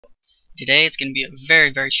Today it's going to be a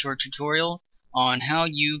very short tutorial on how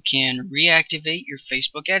you can reactivate your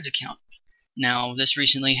Facebook ads account. Now this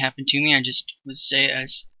recently happened to me. I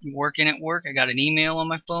was working at work. I got an email on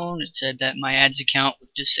my phone. It said that my ads account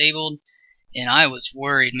was disabled, and I was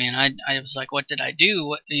worried, man. I was like, what did I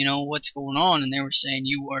do? What's going on? And they were saying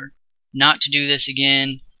you are not to do this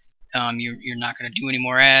again. You're not going to do any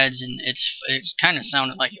more ads, and it's kind of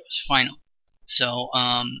sounded like it was final. So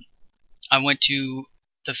I went to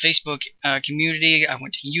the Facebook community. I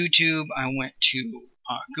went to YouTube. I went to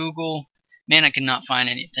Google. Man, I could not find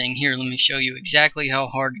anything. Here, let me show you exactly how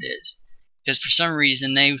hard it is. Because for some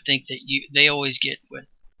reason they think that they always get with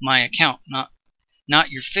my account, not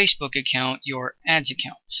your Facebook account, your ads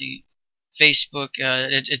account. See, Facebook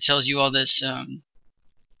it tells you all this.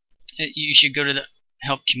 You should go to the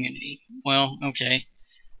help community. Well, okay.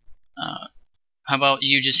 How about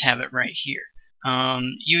you just have it right here?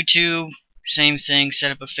 YouTube, same thing.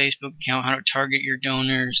 Set up a Facebook account. How to target your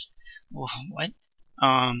donors. What?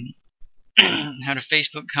 How to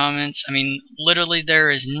Facebook comments. I mean, literally there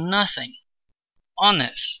is nothing on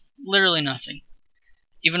this. Literally nothing.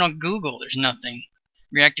 Even on Google, there's nothing.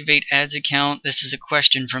 Reactivate ads account. This is a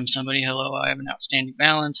question from somebody. Hello, I have an outstanding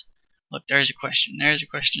balance. Look, there's a question. There's a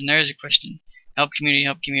question. There's a question. Help community.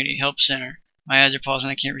 Help community. Help center. My ads are paused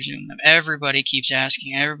and I can't resume them. Everybody keeps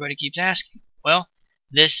asking. Everybody keeps asking. Well,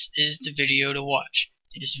 this is the video to watch.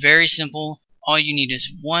 It is very simple. All you need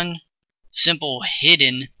is one simple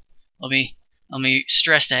hidden. Let me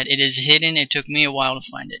stress that it is hidden. It took me a while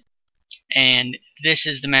to find it. And this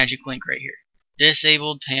is the magic link right here.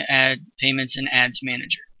 Disabled ad payments and ads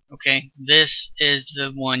manager. Okay, this is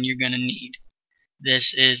the one you're gonna need.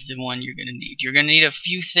 This is the one you're gonna need. You're gonna need a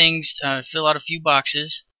few things. Fill out a few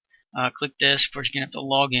boxes. Click this. Of course, you're gonna have to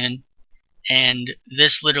log in, and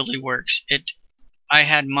this literally works. I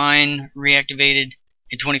had mine reactivated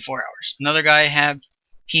in 24 hours. Another guy had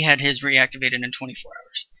his reactivated in 24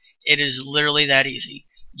 hours. It is literally that easy.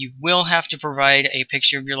 You will have to provide a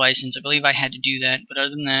picture of your license. I believe I had to do that, but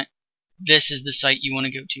other than that, this is the site you want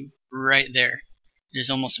to go to right there. It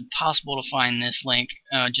is almost impossible to find this link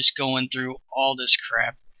just going through all this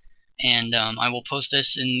crap. And I will post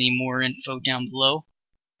this in the more info down below.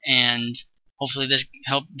 And hopefully this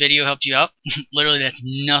video helped you out. Literally, that's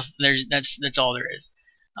nothing. That's all there is.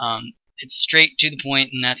 It's straight to the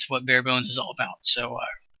point, and that's what Bare Bones is all about. So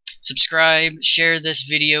subscribe, share this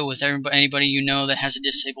video with anybody you know that has a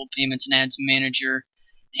disabled payments and ads manager,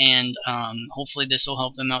 and hopefully this will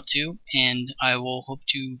help them out too. And I will hope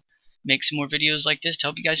to make some more videos like this to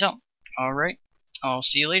help you guys out. Alright, I'll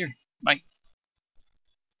see you later. Bye.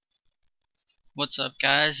 What's up,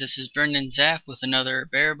 guys? This is Brendan Zapp with another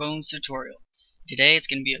Bare Bones tutorial. Today it's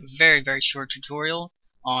going to be a very short tutorial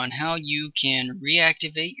on how you can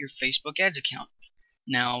reactivate your Facebook ads account.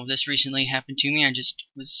 Now this recently happened to me. I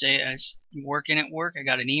was working at work. I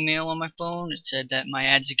got an email on my phone. It said that my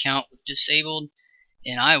ads account was disabled,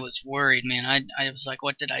 and I was worried, man. I was like,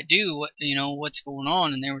 what did I do? What's going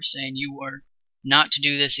on? And they were saying you are not to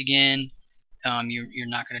do this again. You're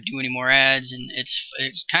not going to do any more ads, and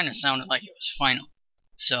it's kind of sounded like it was final.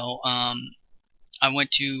 So I went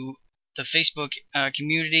to the Facebook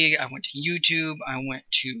community. I went to YouTube. I went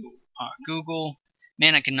to Google.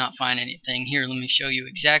 Man, I could not find anything. Here, let me show you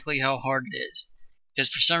exactly how hard it is. Because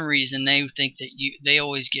for some reason they think that they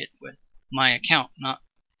always get with my account,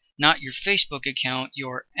 not your Facebook account,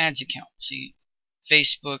 your ads account. See,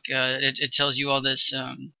 Facebook it tells you all this.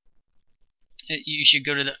 You should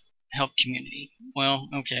go to the help community. Well,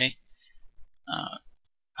 okay.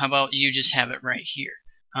 How about you just have it right here?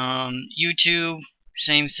 YouTube,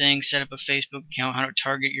 same thing. Set up a Facebook account. How to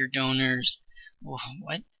target your donors.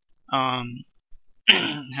 What? How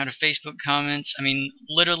to Facebook comments. I mean,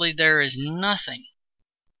 literally there is nothing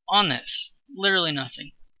on this. Literally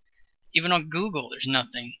nothing. Even on Google, there's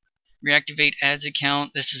nothing. Reactivate ads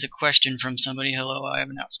account. This is a question from somebody. Hello, I have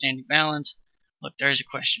an outstanding balance. Look, there's a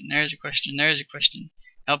question. There's a question. There's a question.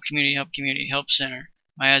 Help community. Help community. Help center.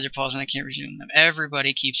 My ads are paused and I can't resume them.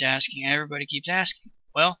 Everybody keeps asking. Everybody keeps asking.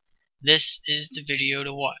 Well, this is the video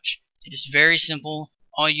to watch. It is very simple.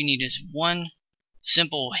 All you need is one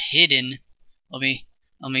simple hidden.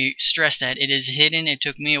 Let me stress that it is hidden. It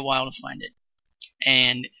took me a while to find it.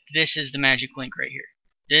 And this is the magic link right here.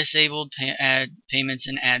 Disabled ad payments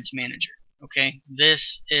and ads manager. Okay,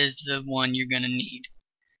 this is the one you're gonna need.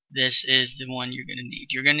 This is the one you're gonna need.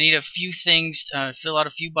 You're gonna need a few things. Fill out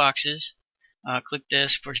a few boxes. Click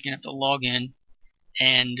this. Of course, you're gonna have to log in,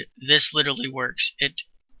 and this literally works.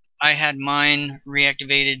 I had mine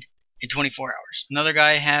reactivated in 24 hours. Another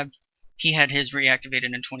guy had his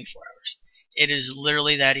reactivated in 24 hours. It is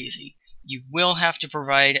literally that easy. You will have to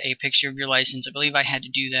provide a picture of your license. I believe I had to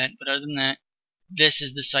do that, but other than that, this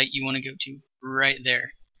is the site you want to go to right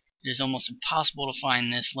there. It is almost impossible to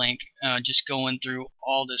find this link just going through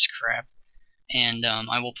all this crap. And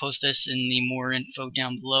I will post this in the more info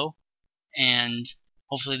down below. And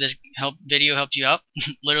hopefully this video helped you out.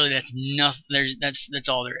 Literally, that's nothing. That's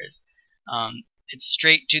all there is. It's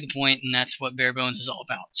straight to the point, and that's what Bare Bones is all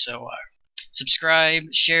about. So subscribe,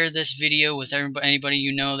 share this video with anybody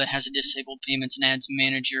you know that has a disabled payments and ads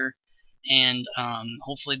manager, and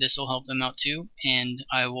hopefully this will help them out too. And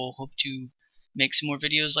I will hope to make some more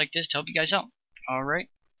videos like this to help you guys out. Alright,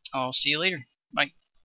 I'll see you later. Bye.